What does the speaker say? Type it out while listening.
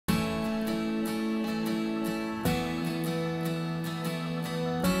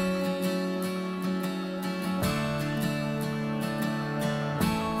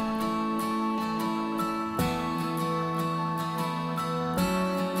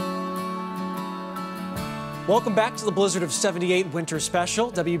Welcome back to the Blizzard of 78 Winter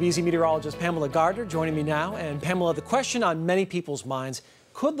Special. WBZ meteorologist Pamela Gardner joining me now. And Pamela, the question on many people's minds,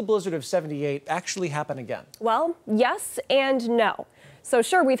 could the Blizzard of 78 actually happen again? Well, yes and no. So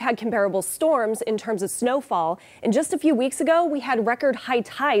sure, we've had comparable storms in terms of snowfall, and just a few weeks ago we had record high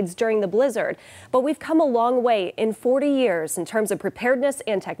tides during the blizzard. But we've come a long way in 40 years in terms of preparedness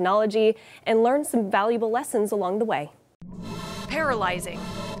and technology, and learned some valuable lessons along the way. Paralyzing,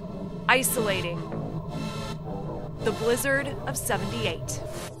 isolating, the Blizzard of 78.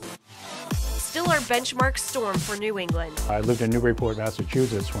 Still our benchmark storm for New England. I lived in Newburyport,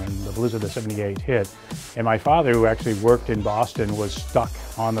 Massachusetts when the Blizzard of 78 hit, and my father, who actually worked in Boston, was stuck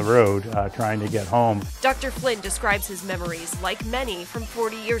on the road trying to get home. Dr. Flynn describes his memories like many from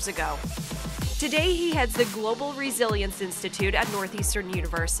 40 years ago. Today he heads the Global Resilience Institute at Northeastern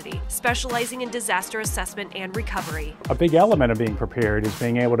University, specializing in disaster assessment and recovery. A big element of being prepared is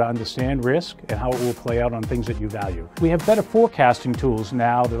being able to understand risk and how it will play out on things that you value. We have better forecasting tools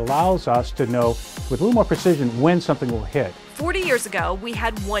now that allows us to know with a little more precision when something will hit. 40 years ago, we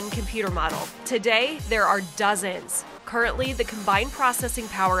had one computer model. Today, there are dozens. Currently, the combined processing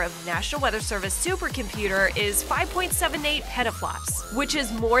power of National Weather Service supercomputer is 5.78 petaflops, which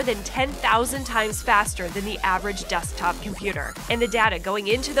is more than 10,000 times faster than the average desktop computer. And the data going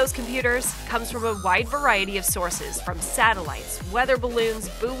into those computers comes from a wide variety of sources, from satellites, weather balloons,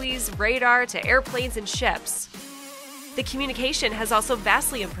 buoys, radar, to airplanes and ships. The communication has also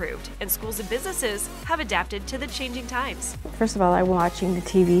vastly improved, and schools and businesses have adapted to the changing times. First of all, I'm watching the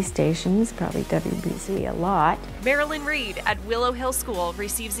TV stations, probably WBZ a lot. Marilyn Reed at Willow Hill School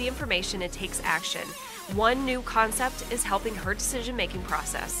receives the information and takes action. One new concept is helping her decision-making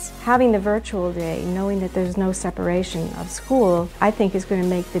process. Having the virtual day, knowing that there's no separation of school, I think is going to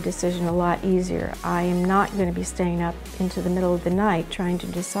make the decision a lot easier. I am not going to be staying up into the middle of the night trying to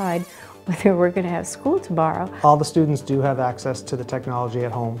decide whether we're going to have school tomorrow. All the students do have access to the technology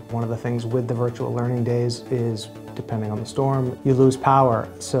at home. One of the things with the virtual learning days is, depending on the storm, you lose power.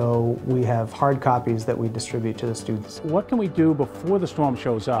 So we have hard copies that we distribute to the students. What can we do before the storm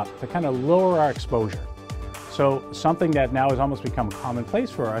shows up to kind of lower our exposure? So something that now has almost become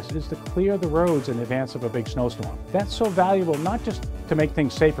commonplace for us is to clear the roads in advance of a big snowstorm. That's so valuable, not just to make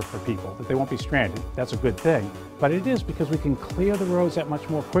things safer for people, that they won't be stranded, that's a good thing, but it is because we can clear the roads that much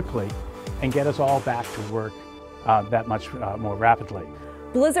more quickly and get us all back to work that much more rapidly.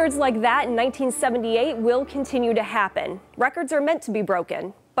 Blizzards like that in 1978 will continue to happen. Records are meant to be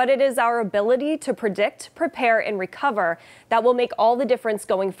broken, but it is our ability to predict, prepare, and recover that will make all the difference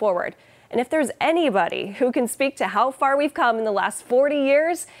going forward. And if there's anybody who can speak to how far we've come in the last 40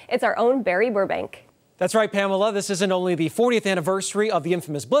 years, it's our own Barry Burbank. That's right, Pamela. This isn't only the 40th anniversary of the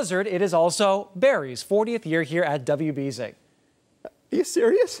infamous blizzard, it is also Barry's 40th year here at WBZ. Are you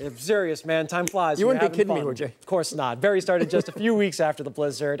serious? I'm serious, man. Time flies. You wouldn't be kidding me, would you? Of course not. Barry started just a few weeks after the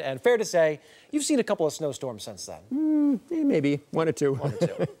blizzard, and fair to say, you've seen a couple of snowstorms since then. Maybe one or two. One or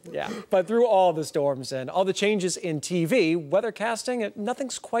two, yeah. But through all the storms and all the changes in TV, weathercasting,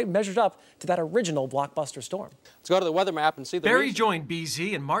 nothing's quite measured up to that original blockbuster storm. Let's go to the weather map and see the Barry joined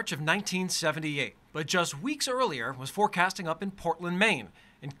BZ in March of 1978, but just weeks earlier was forecasting up in Portland, Maine,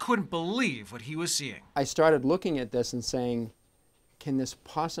 and couldn't believe what he was seeing. I started looking at this and saying, can this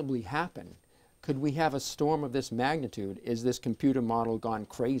possibly happen? Could we have a storm of this magnitude? Is this computer model gone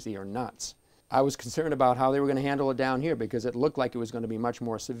crazy or nuts? I was concerned about how they were going to handle it down here because it looked like it was going to be much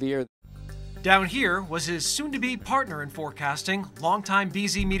more severe. Down here was his soon-to-be partner in forecasting, longtime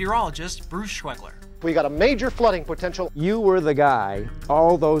BZ meteorologist Bruce Schwegler. We got a major flooding potential. You were the guy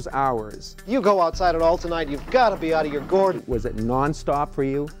all those hours. You go outside at all tonight, you've got to be out of your gourd. Was it nonstop for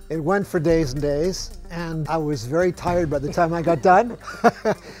you? It went for days and days, and I was very tired by the time I got done.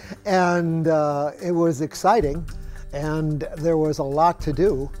 And it was exciting, and there was a lot to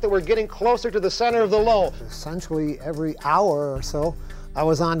do. We're getting closer to the center of the low. Essentially every hour or so, I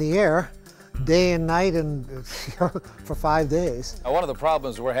was on the air, day and night, and for 5 days. One of the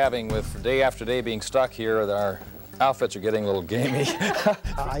problems we're having with day after day being stuck here, that our outfits are getting a little gamey.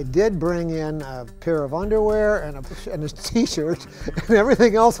 I did bring in a pair of underwear and a t-shirt, and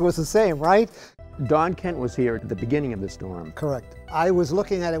everything else was the same, right? Don Kent was here at the beginning of the storm. Correct. I was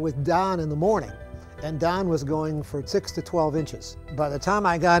looking at it with Don in the morning, and Don was going for 6 to 12 inches. By the time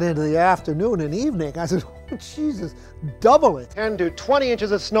I got into the afternoon and evening, I said, oh, Jesus, double it. 10 to 20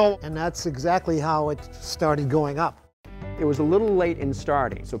 inches of snow. And that's exactly how it started going up. It was a little late in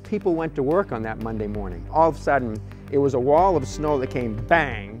starting, so people went to work on that Monday morning. All of a sudden, it was a wall of snow that came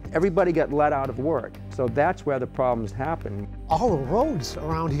bang. Everybody got let out of work. So that's where the problems happened. All the roads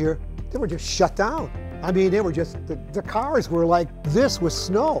around here, they were just shut down. I mean, they were just, the cars were like this with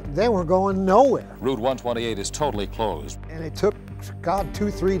snow. They were going nowhere. Route 128 is totally closed. And it took, God,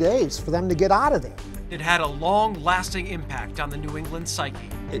 2-3 days for them to get out of there. It had a long-lasting impact on the New England psyche.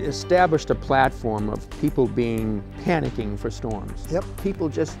 It established a platform of people panicking for storms. Yep. People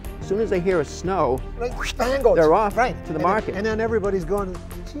just, as soon as they hear a snow, Bangles. they're off right. to the market. And then everybody's going,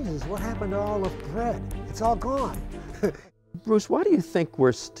 Jesus, what happened to all the bread? It's all gone. Bruce, why do you think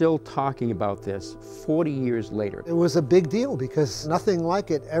we're still talking about this 40 years later? It was a big deal because nothing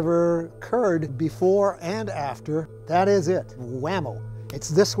like it ever occurred before and after. That is it. Whammo. It's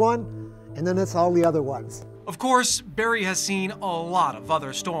this one, and then it's all the other ones. Of course, Barry has seen a lot of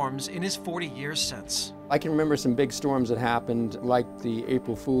other storms in his 40 years since. I can remember some big storms that happened, like the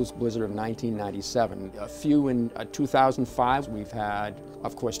April Fool's blizzard of 1997. A few in 2005. We've had,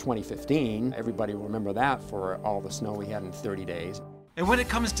 of course, 2015. Everybody will remember that for all the snow we had in 30 days. And when it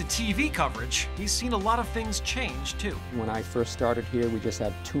comes to TV coverage, he's seen a lot of things change, too. When I first started here, we just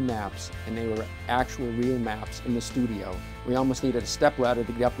had 2 maps, and they were actual real maps in the studio. We almost needed a stepladder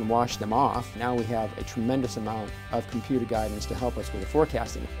to get up and wash them off. Now we have a tremendous amount of computer guidance to help us with the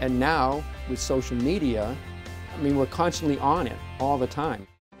forecasting. And now, with social media, I mean, we're constantly on it all the time.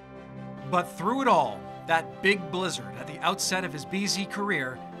 But through it all, that big blizzard at the outset of his BZ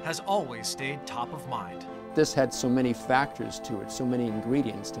career has always stayed top of mind. This had so many factors to it, so many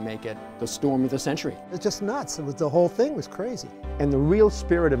ingredients to make it the storm of the century. It's just nuts. The whole thing was crazy. And the real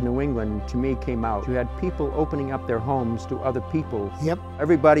spirit of New England, to me, came out. You had people opening up their homes to other people. Yep.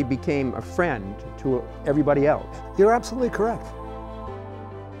 Everybody became a friend to everybody else. You're absolutely correct.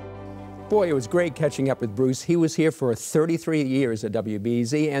 Boy, it was great catching up with Bruce. He was here for 33 years at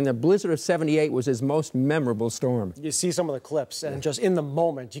WBZ, and the blizzard of '78 was his most memorable storm. You see some of the clips, and just in the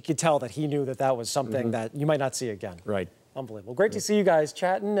moment, you could tell that he knew that that was something that you might not see again. Right. Unbelievable. Great to see you guys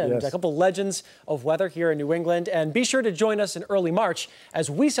chatting, and a couple legends of weather here in New England. And be sure to join us in early March as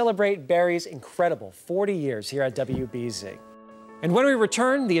we celebrate Barry's incredible 40 years here at WBZ. And when we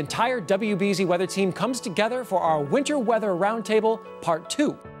return, the entire WBZ weather team comes together for our Winter Weather Roundtable Part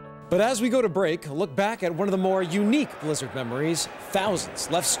 2. But as we go to break, look back at one of the more unique blizzard memories,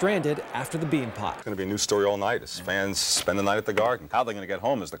 thousands left stranded after the bean pot. It's going to be a news story all night as fans spend the night at the Garden. How they're going to get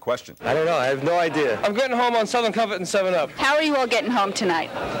home is the question. I don't know. I have no idea. I'm getting home on Southern Comfort and 7-Up. How are you all getting home tonight?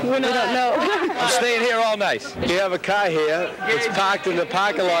 We don't know. I'm staying here all night. We have a car here. It's parked in the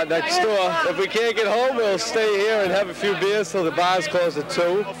parking lot next door. If we can't get home, we'll stay here and have a few beers till the bar's closed at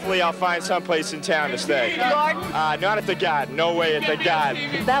 2. Hopefully I'll find someplace in town to stay. Garden? Not at the Garden. No way at the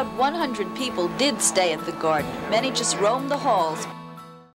Garden. About 100 people did stay at the Garden. Many just roamed the halls.